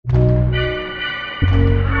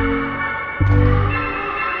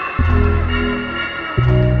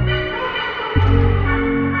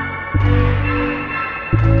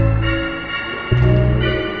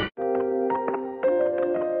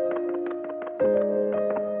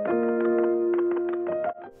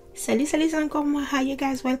Salut encore moi, how you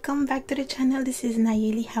guys? Welcome back to the channel. This is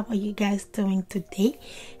Nayeli. How are you guys doing today?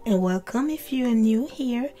 And welcome if you are new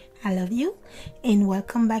here. I love you. And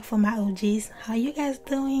welcome back for my OGs. How you guys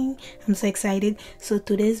doing? I'm so excited. So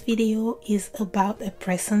today's video is about a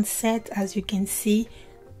present set. As you can see,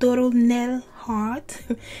 total nail art.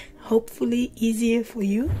 Hopefully easier for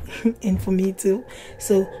you and for me too.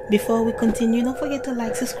 So before we continue, don't forget to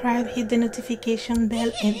like, subscribe, hit the notification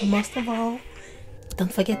bell, and most of all,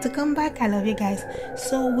 don't forget to come back. I love you guys.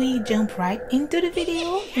 So we jump right into the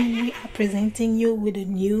video and we are presenting you with a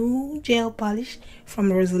new gel polish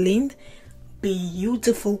from Rosalind.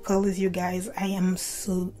 Beautiful colors, you guys. I am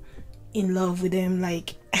so in love with them.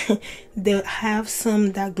 Like they have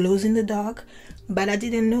some that glows in the dark, but I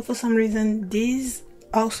didn't know for some reason these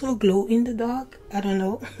also glow in the dark. I don't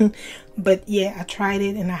know. But yeah, I tried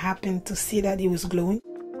it and I happened to see that it was glowing.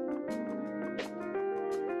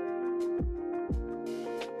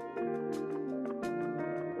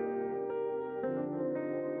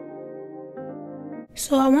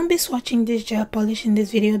 So I won't be swatching this gel polish in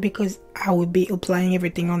this video because I will be applying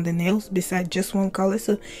everything on the nails besides just one color,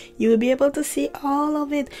 so you will be able to see all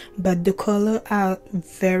of it. But the color are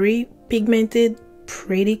very pigmented,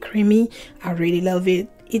 pretty creamy. I really love it.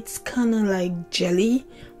 It's kind of like jelly,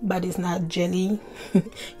 but it's not jelly.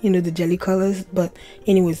 You know, the jelly colors. But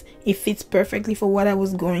anyways, it fits perfectly for what I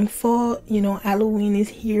was going for. You know, Halloween is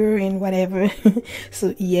here and whatever.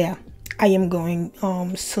 So yeah, I am going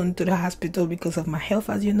soon to the hospital because of my health,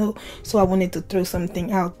 as you know. So I wanted to throw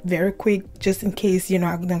something out very quick just in case, you know,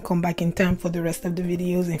 I don't come back in time for the rest of the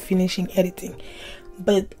videos and finishing editing.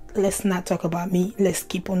 But let's not talk about me. Let's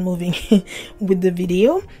keep on moving with the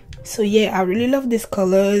video. So yeah, I really love these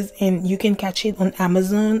colors and you can catch it on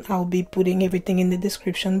Amazon. I'll be putting everything in the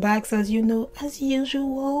description box, as you know, as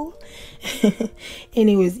usual.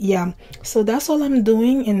 Anyways, yeah, so that's all I'm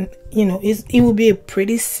doing, and you know, it will be a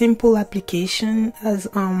pretty simple application as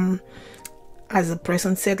a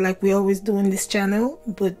present set like we always do in this channel.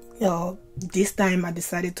 But this time I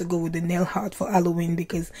decided to go with the nail art for Halloween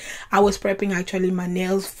because I was prepping actually my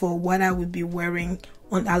nails for what I would be wearing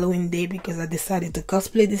on Halloween day, because I decided to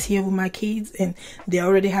cosplay this year with my kids and they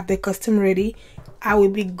already have their costume ready. I will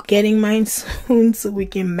be getting mine soon so we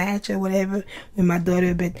can match or whatever with my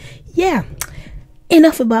daughter. But yeah,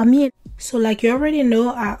 enough about me. So like you already know,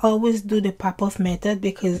 I always do the pop-off method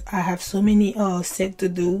because I have so many set to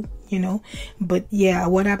do, you know. But yeah,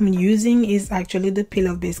 what I'm using is actually the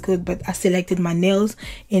peel off base coat, but I selected my nails.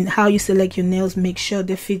 And how you select your nails, make sure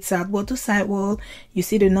they fit sidewall to sidewall. You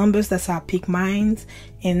see the numbers, that's how I pick mine.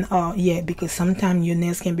 And yeah, because sometimes your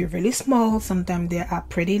nails can be really small, sometimes they are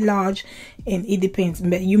pretty large, and it depends.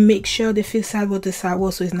 But you make sure they fit sidewall to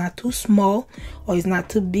sidewall, so it's not too small or it's not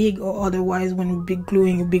too big, or otherwise when you be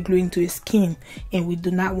gluing, you'll be gluing to your skin, and we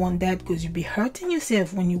do not want that because you'll be hurting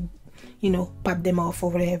yourself when you know, pop them off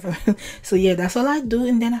or whatever. So yeah, that's all I do.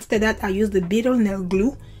 And then after that, I use the Beetle nail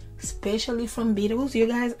glue, especially from Beetles. You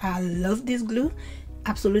guys, I love this glue.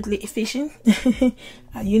 Absolutely efficient.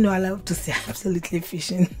 You know, I love to say absolutely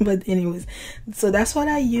efficient. But anyways, so that's what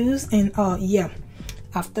I use. And yeah,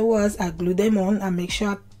 afterwards I glue them on. I make sure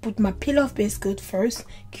I put my peel off base coat first,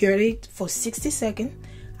 cure it for 60 seconds.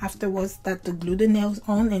 Afterwards, start to glue the nails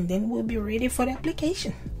on, and then we'll be ready for the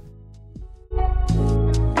application.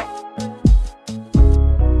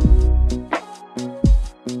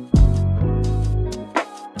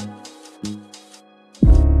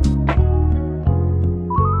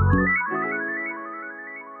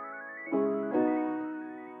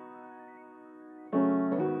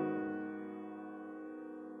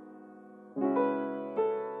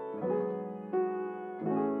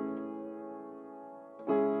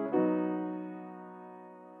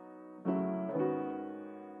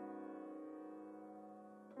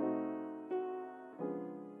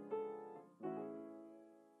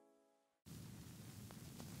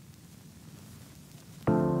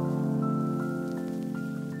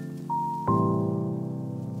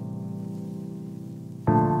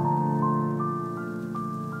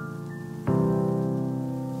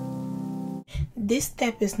 This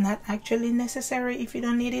step is not actually necessary if you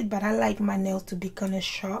don't need it, but I like my nails to be kind of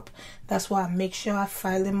sharp. That's why I make sure I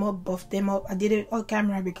file them up, buff them up. I did it on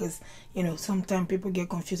camera because, you know, sometimes people get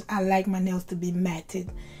confused. I like my nails to be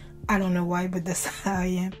matted. I don't know why, but that's how I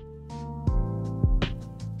am.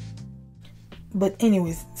 But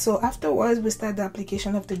anyways, so afterwards we start the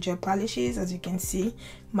application of the gel polishes. As you can see,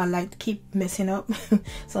 my light keep messing up.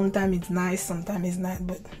 Sometimes it's nice, sometimes it's not,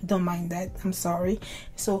 but don't mind that, I'm sorry.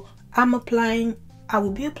 So I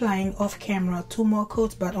will be applying off camera 2 more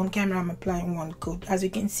coats, but on camera I'm applying 1 coat. As you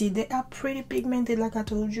can see, they are pretty pigmented like I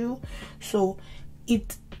told you, so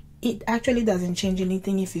it it actually doesn't change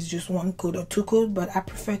anything if it's just one coat or two coat, but I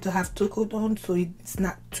prefer to have two coat on so it's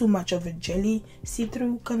not too much of a jelly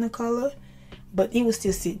see-through kind of color. But it will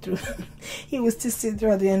still see through. It will still see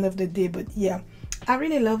through at the end of the day. But yeah, I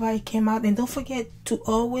really love how it came out. And don't forget to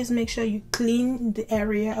always make sure you clean the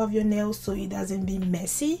area of your nails so it doesn't be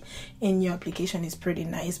messy and your application is pretty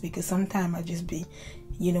nice, because sometimes I just be,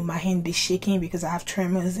 you know, my hand be shaking because I have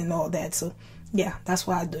tremors and all that. So yeah, that's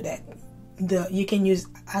why I do that. You can use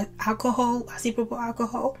alcohol, isopropyl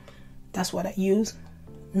alcohol. That's what I use.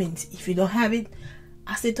 Means if you don't have it,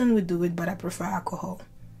 acetone will do it, but I prefer alcohol.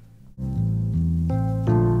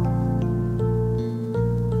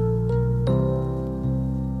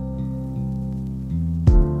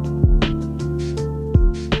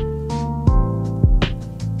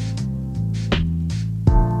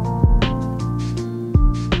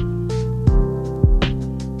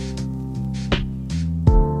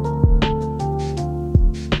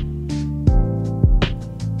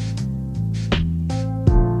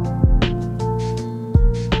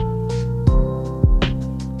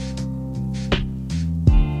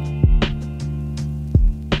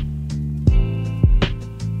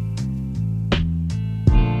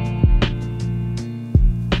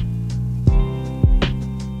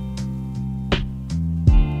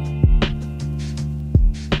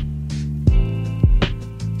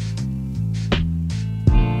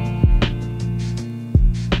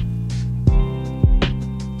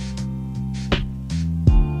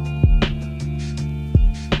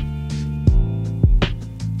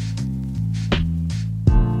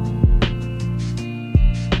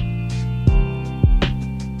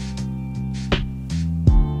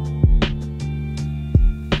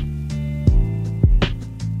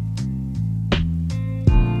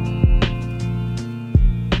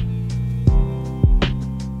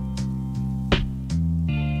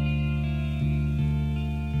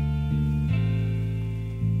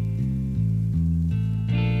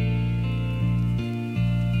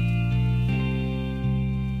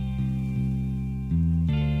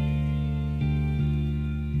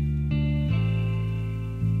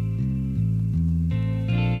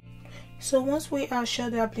 So once we are sure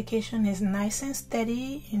the application is nice and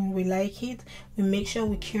steady and we like it, we make sure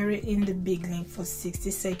we cure it in the big lamp for 60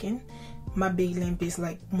 seconds. My big lamp is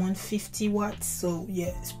like 150 watts, so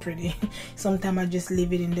yeah, it's pretty. Sometimes I just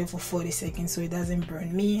leave it in there for 40 seconds so it doesn't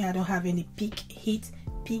burn me. I don't have any heat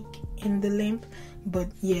peak in the lamp, but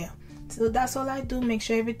yeah. So that's all I do. Make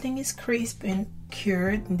sure everything is crisp and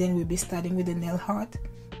cured, and then we'll be starting with the nail heart.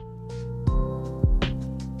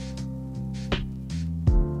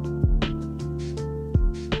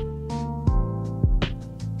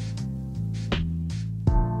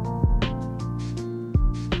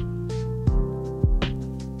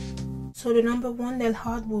 So the number one nail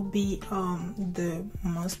heart will be the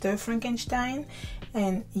Monster Frankenstein,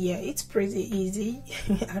 and yeah, it's pretty easy.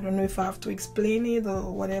 I don't know if I have to explain it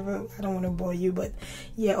or whatever. I don't want to bore you, but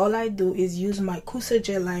yeah, all I do is use my Kusa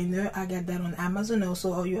gel liner. I got that on Amazon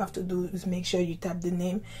also. All you have to do is make sure you tap the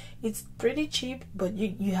name. It's pretty cheap, but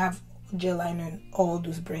you have gel liner in all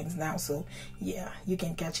those brands now, so yeah, you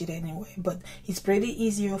can catch it anyway. But it's pretty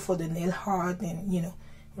easier for the nail heart and, you know,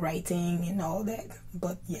 writing and all that.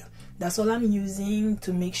 But yeah, that's all I'm using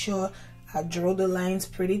to make sure I draw the lines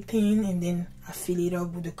pretty thin, and then I fill it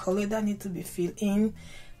up with the color that needs to be filled in.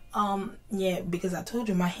 Yeah, because I told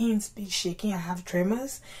you my hands be shaking, I have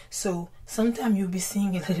tremors, so sometimes you'll be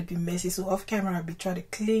seeing a little bit messy. So off camera I'll be trying to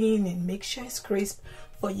clean and make sure it's crisp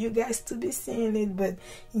for you guys to be seeing it. But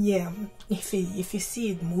yeah, if you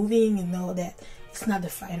see it moving and all that, it's not the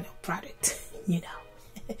final product, you know.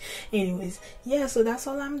 Anyways, yeah, so that's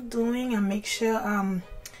all I'm doing. I make sure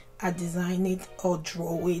I design it or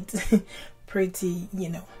draw it pretty, you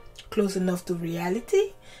know, close enough to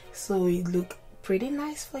reality, so it look pretty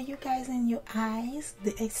nice for you guys in your eyes,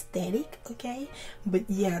 the aesthetic. Okay, but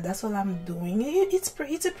yeah, that's all I'm doing. It's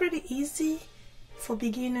a pretty easy, for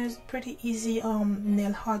beginners, pretty easy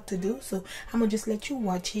nail art to do. So I'm gonna just let you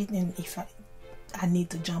watch it, and if I need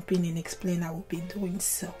to jump in and explain, I will be doing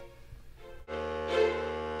so.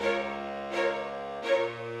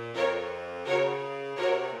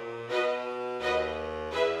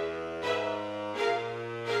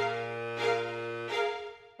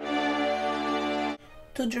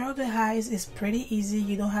 To draw the eyes is pretty easy.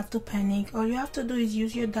 You don't have to panic. All you have to do is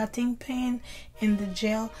use your dotting pen and the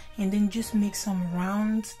gel, and then just make some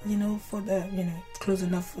rounds, you know, for the, you know, close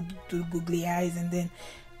enough for the googly eyes. And then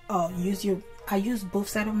I use both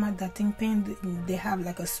sides of my dotting pen. They have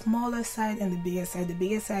like a smaller side and the bigger side. The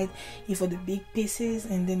bigger side is for the big pieces,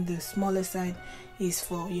 and then the smaller side is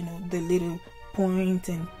for, you know, the little point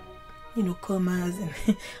and you know, commas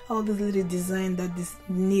and all those little design that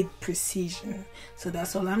need precision. So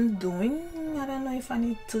that's all I'm doing. I don't know if I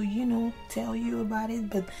need to, you know, tell you about it,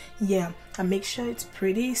 but yeah, I make sure it's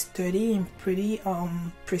pretty sturdy and pretty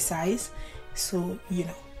precise, so you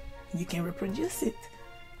know you can reproduce it.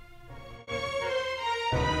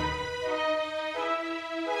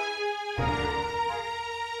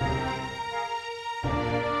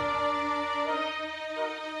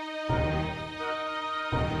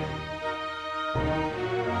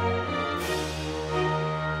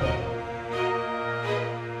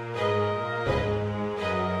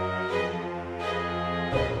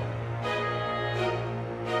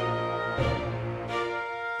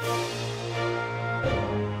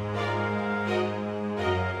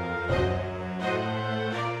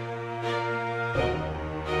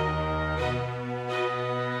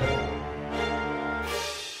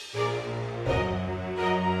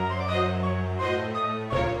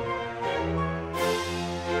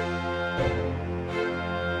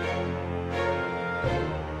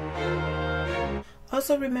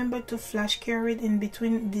 Also remember to flash cure it in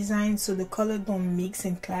between designs so the color don't mix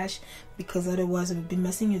and clash, because otherwise it will be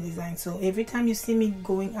messing your design. So every time you see me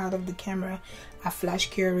going out of the camera, I flash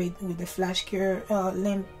cure it with the flash cure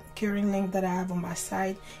curing lamp that I have on my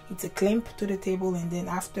side. It's a clamp to the table, and then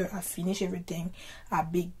after I finish everything, I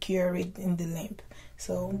big cure it in the lamp.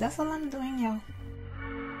 So that's all I'm doing, y'all.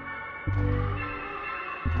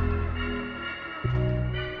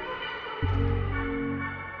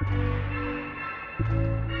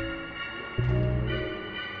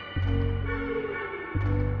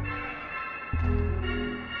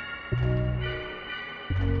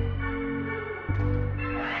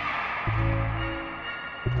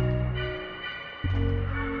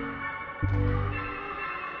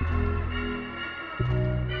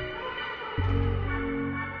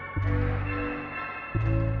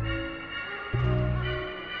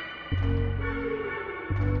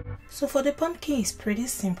 So for the pumpkin, it's pretty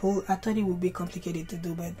simple. I thought it would be complicated to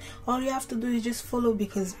do, but all you have to do is just follow,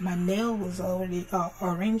 because my nail was already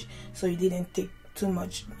orange, so it didn't take too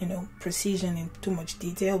much, you know, precision and too much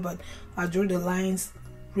detail. But I drew the lines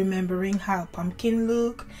remembering how pumpkin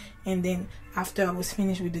look, and then after I was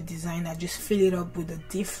finished with the design, I just fill it up with a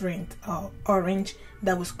different orange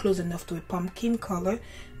that was close enough to a pumpkin color,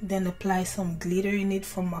 then apply some glitter in it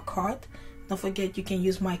from MAKARTT. Don't forget, you can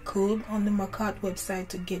use my code on the MAKARTT website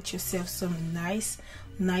to get yourself some nice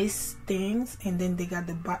things. And then they got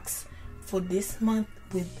the box for this month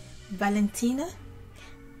with Valentina.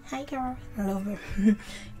 Hi girl, I love her.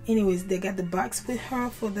 Anyways, they got the box with her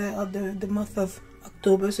for the month of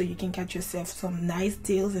October, so you can catch yourself some nice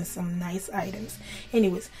deals and some nice items.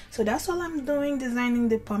 Anyways, so that's all I'm doing, designing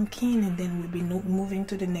the pumpkin, and then we'll be moving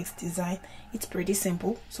to the next design. It's pretty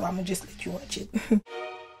simple, so I'm gonna just let you watch it.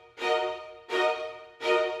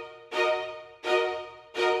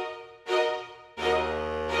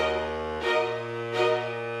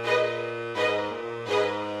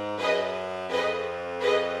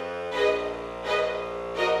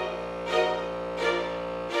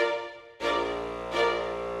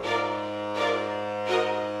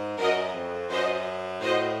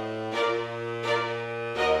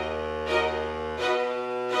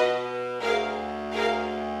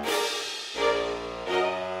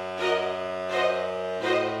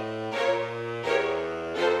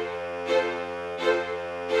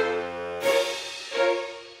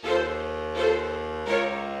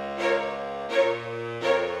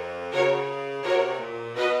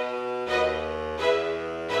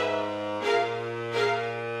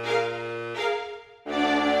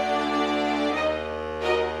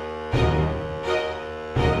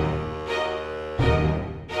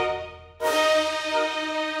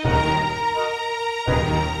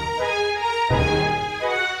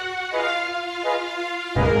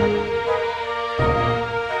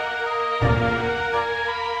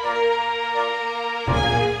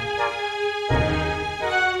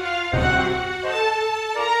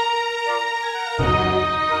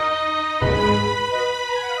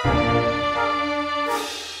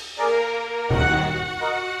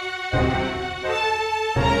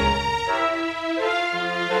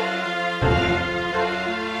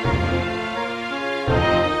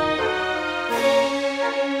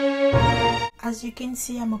 As you can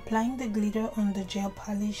see, I'm applying the glitter on the gel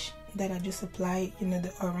polish that I just applied, you know,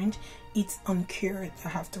 the orange. It's uncured. I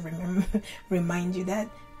have to remind you that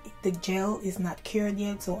the gel is not cured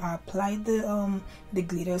yet, so I applied the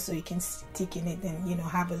glitter so you can stick in it and, you know,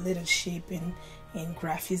 have a little shape and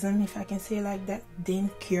graphism, if I can say it like that. Then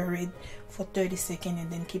cure it for 30 seconds and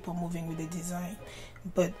then keep on moving with the design.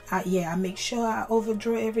 But yeah, I make sure I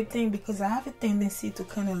overdraw everything because I have a tendency to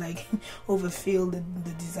kind of like overfill the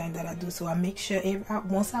design that I do. So I make sure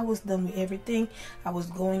once I was done with everything, I was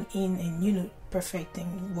going in and, you know, perfecting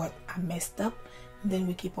what I messed up. Then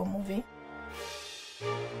we keep on moving.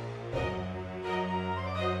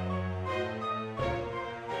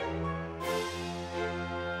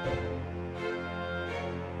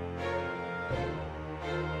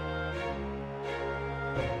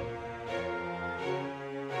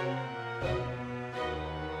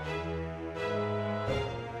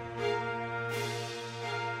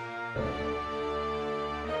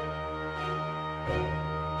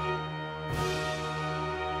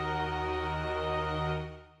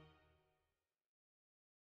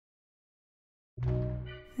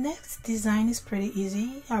 Next design is pretty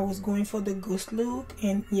easy. I was going for the ghost look,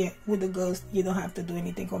 and yeah, with the ghost you don't have to do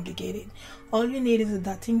anything complicated. All you need is a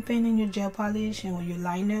dotting pen and your gel polish or your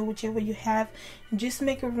liner, whichever you have. Just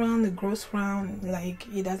make a round, a gross round. Like,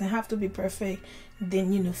 it doesn't have to be perfect.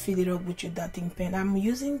 Then, you know, fill it up with your dotting pen. I'm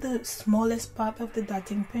using the smallest part of the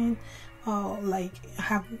dotting pen. Like, I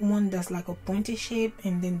have one that's like a pointy shape,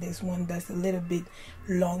 and then there's one that's a little bit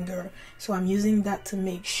longer. So I'm using that to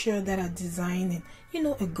make sure that I design it, you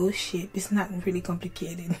know, a ghost shape. It's not really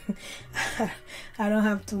complicated. I don't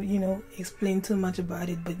have to, you know, explain too much about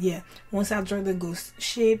it. But yeah, once I draw the ghost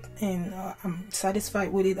shape and I'm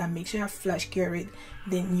satisfied with it, I make sure I flash cure it,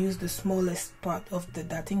 then use the smallest part of the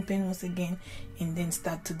dotting pen once again, and then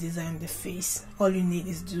start to design the face. All you need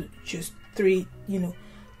is just 3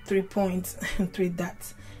 points and 3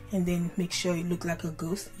 dots, and then make sure it look like a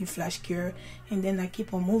ghost. You flash cure, and then I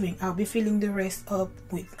keep on moving. I'll be filling the rest up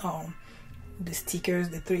with the stickers,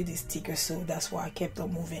 the 3D stickers, so that's why I kept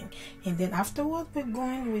on moving. And then afterward we're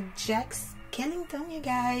going with Jack Skellington, you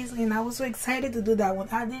guys, and I was so excited to do that one.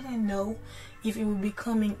 I didn't know if it would be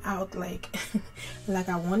coming out like like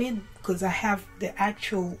I wanted, because I have the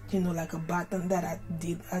actual, you know, like a button that I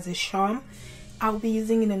did as a charm. I'll be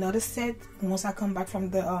using in another set once I come back from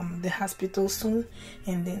the hospital soon,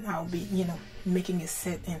 and then I'll be, you know, making a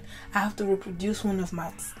set, and I have to reproduce one of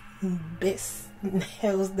my best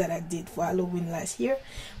nails that I did for Halloween last year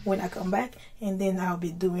when I come back, and then I'll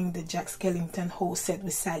be doing the Jack Skellington whole set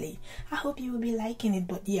with Sally. I hope you will be liking it.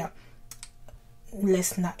 But yeah,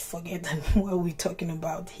 let's not forget what we're talking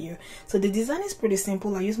about here. So the design is pretty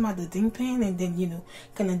simple. I use my dotting pen and then, you know,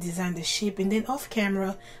 kind of design the shape. And then off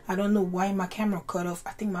camera, I don't know why my camera cut off.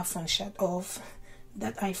 I think my phone shut off.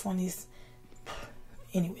 That iPhone is,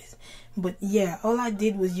 anyways. But yeah, all I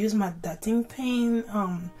did was use my dotting pen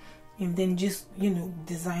and then just, you know,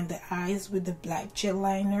 design the eyes with the black gel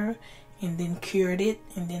liner, and then cured it,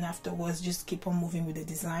 and then afterwards just keep on moving with the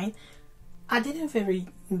design. I didn't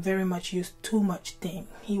very much use too much thing.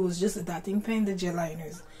 It was just a dotting pen. The gel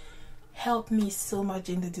liners helped me so much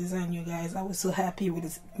in the design, you guys. I was so happy with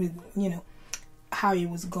it, with, you know, how it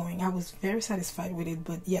was going. I was very satisfied with it.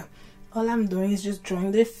 But yeah, all I'm doing is just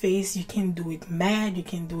drawing the face. You can do it mad, you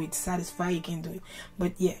can do it satisfied, you can do it.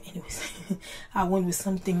 But yeah, anyways, I went with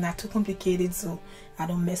something not too complicated so I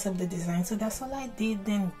don't mess up the design. So that's all I did.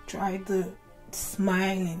 Then try to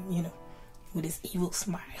smile, and, you know, with this evil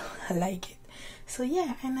smile. I like it. So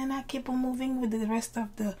yeah, and then I keep on moving with the rest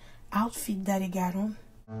of the outfit that I got on.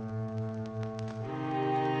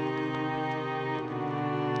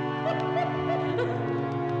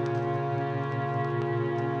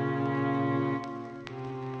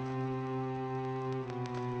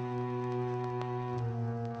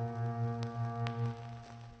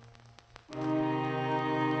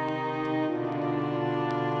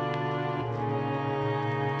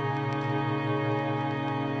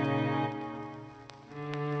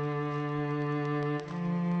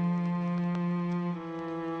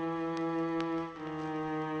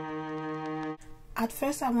 At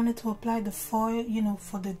first I wanted to apply the foil, you know,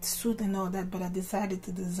 for the suit and all that, but I decided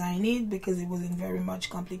to design it because it wasn't very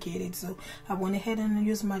much complicated. So I went ahead and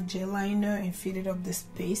used my gel liner and filled up the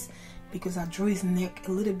space because I drew his neck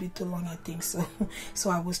a little bit too long, I think. So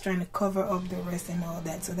I was trying to cover up the rest and all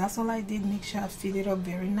that. So that's all I did. Make sure I fill it up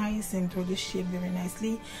very nice and draw the shape very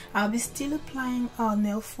nicely. I'll be still applying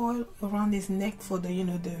nail foil around his neck for the, you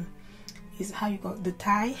know, is how you call it, the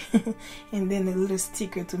tie, and then a little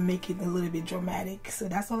sticker to make it a little bit dramatic. So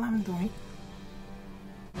that's all I'm doing.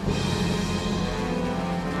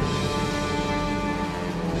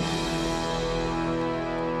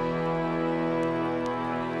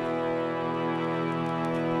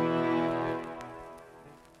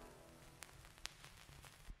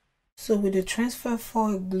 So with the transfer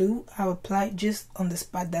foil glue, I applied just on the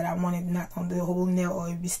spot that I wanted, not on the whole nail, or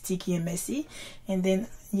it'd be sticky and messy. And then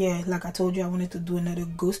yeah, like I told you, I wanted to do another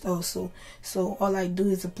ghost also. So all I do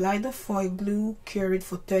is apply the foil glue, cure it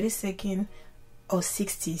for 30 seconds or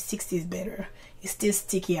 60 is better. It's still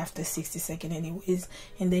sticky after 60 seconds anyways.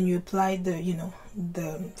 And then you apply the, you know,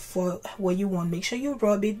 the foil where you want. Make sure you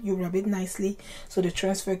rub it nicely so the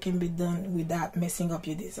transfer can be done without messing up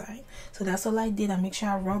your design. So that's all I did. I make sure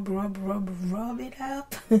I rub it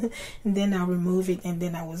up and then I remove it, and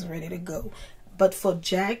then I was ready to go. But for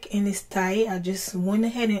Jack and his tie, I just went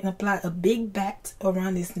ahead and applied a big bat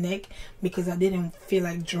around his neck because I didn't feel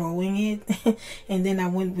like drawing it. And then I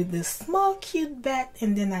went with the small cute bat,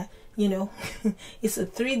 and then I, you know, it's a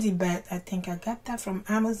 3D bat. I think I got that from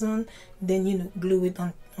Amazon. Then, you know, glue it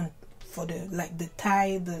on for the, like the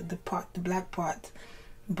tie, the part, the black part.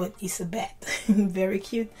 But it's a bat. Very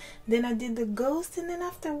cute. Then I did the ghost, and then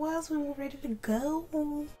afterwards we were ready to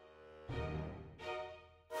go.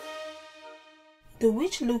 The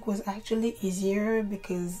witch look was actually easier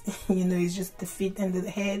because, you know, it's just the feet and the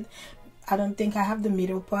head. I don't think I have the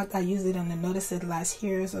middle part. I used it on another set last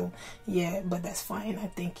year, so yeah, but that's fine. I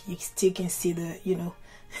think you still can see the, you know,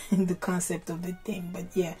 the concept of the thing. But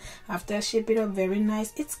yeah, after I shape it up very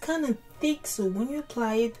nice, it's kind of thick, so when you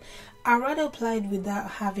apply it, I rather apply it without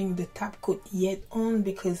having the top coat yet on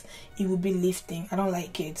because it will be lifting. I don't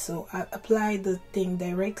like it, so I apply the thing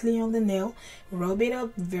directly on the nail, rub it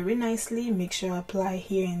up very nicely, make sure I apply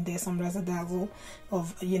here and there some razzle dazzle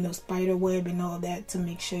of, you know, spider web and all that to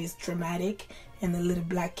make sure it's dramatic, and a little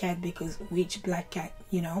black cat because witch, black cat,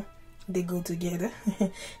 you know, they go together.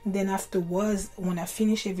 Then afterwards, when I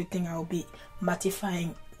finish everything, I'll be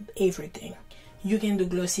mattifying everything. You can do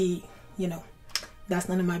glossy, you know, that's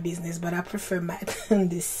none of my business, but I prefer matte on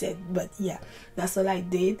this set. But yeah, that's all I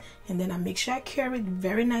did. And then I make sure I cure it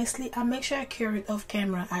very nicely. I make sure I cure it off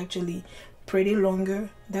camera actually pretty longer.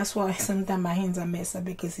 That's why sometimes my hands are messed up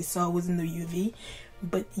because it's always in the UV.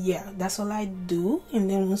 But yeah, that's all I do. And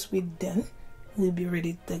then once we're done, we'll be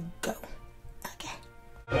ready to go. Okay.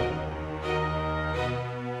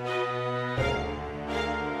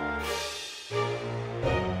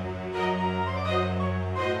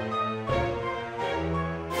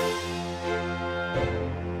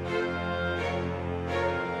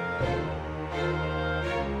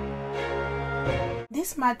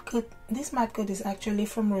 This matte coat is actually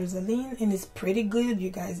from Rosaline, and it's pretty good, you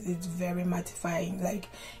guys. It's very mattifying, like,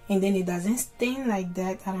 and then it doesn't stain like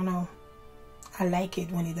that. I don't know, I like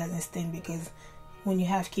it when it doesn't stain because when you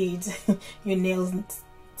have kids your nails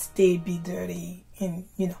stay be dirty and,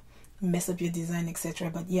 you know, mess up your design, etc.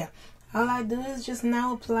 But yeah, all I do is just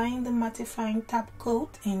now applying the mattifying top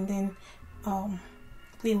coat, and then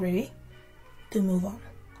we're ready to move on.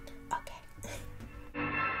 Okay.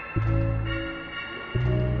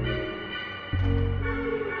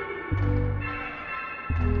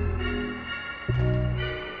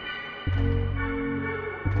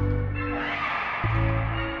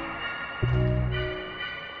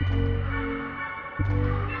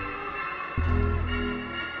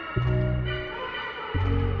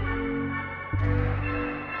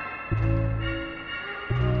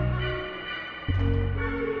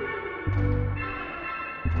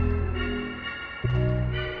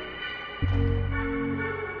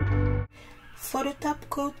 For the top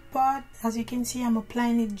coat part, as you can see, I'm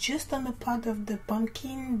applying it just on the part of the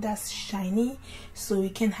pumpkin that's shiny, so we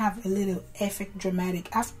can have a little effect dramatic.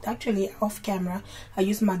 Actually, off camera, I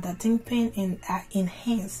use my dotting pen and I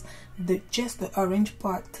enhance just the orange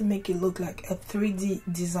part to make it look like a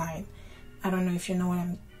 3D design. I don't know if you know what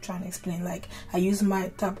I'm trying to explain. Like, I use my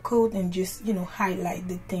top coat and just, you know, highlight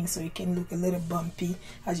the thing so it can look a little bumpy,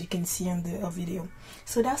 as you can see on the video.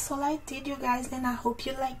 So that's all I did, you guys, and I hope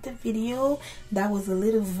you liked the video. That was a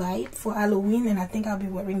little vibe for Halloween, and I think I'll be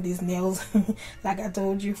wearing these nails like I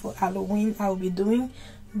told you for Halloween. I'll be doing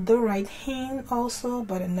the right hand also,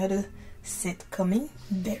 but another set coming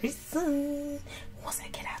very soon once I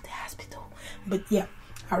get out of the hospital. But yeah,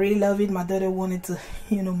 I really love it. My daughter wanted to,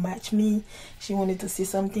 you know, match me. She wanted to see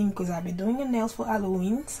something because I'll be doing her nails for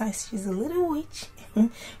Halloween since she's a little witch.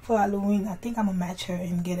 For Halloween, I think I'm gonna match her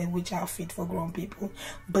and get a witch outfit for grown people.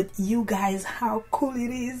 But you guys, how cool it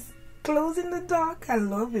is. Close in the dark. I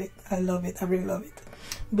love it. I love it. I really love it.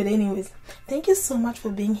 But anyways, thank you so much for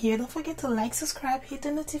being here. Don't forget to like, subscribe, hit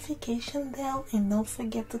the notification bell, and don't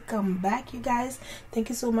forget to come back, you guys. Thank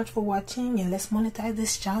you so much for watching, and let's monetize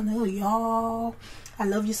this channel, y'all. I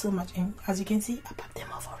love you so much, and as you can see, I popped them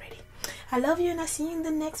off already. I love you, and I'll see you in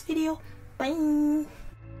the next video. Bye.